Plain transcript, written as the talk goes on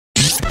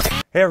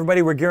Hey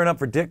everybody, we're gearing up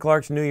for Dick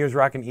Clark's New Year's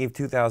Rockin' Eve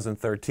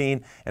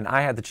 2013, and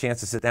I had the chance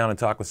to sit down and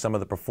talk with some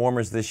of the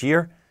performers this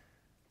year.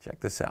 Check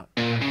this out.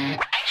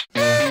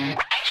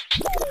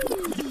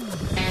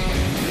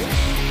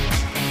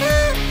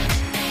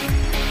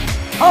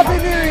 Happy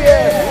New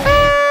Year!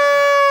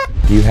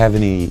 Do you have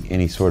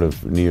any sort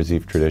of New Year's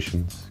Eve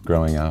traditions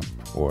growing up,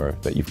 or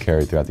that you've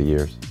carried throughout the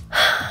years?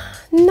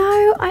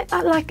 No,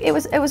 I like it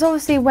was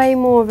obviously way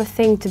more of a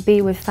thing to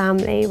be with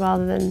family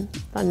rather than,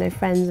 I don't know,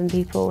 friends and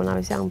people when I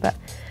was young, but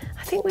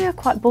I think we were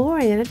quite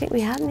boring. I don't think we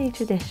had any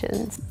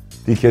traditions.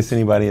 Do you kiss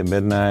anybody at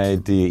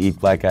midnight? Do you eat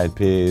black-eyed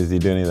peas? Do you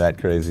do any of that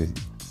crazy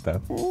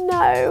stuff?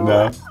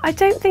 No. I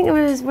don't think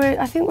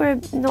I think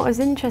we're not as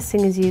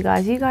interesting as you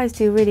guys. You guys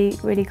do really,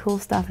 really cool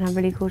stuff and have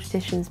really cool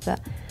traditions,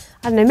 but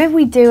I don't know, maybe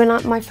we do,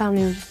 and my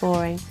family was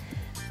boring.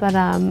 But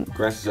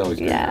grass is always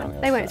greener on the other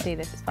they won't side. see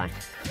this, it's fine.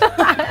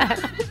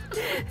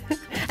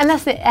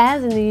 Unless it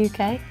airs in the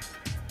UK.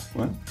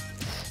 What?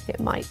 It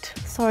might.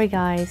 Sorry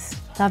guys,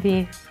 love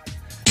you.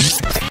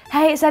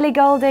 Hey, it's Ellie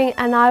Goulding,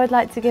 and I would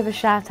like to give a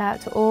shout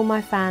out to all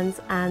my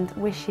fans and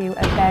wish you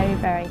a very,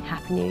 very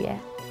happy New Year.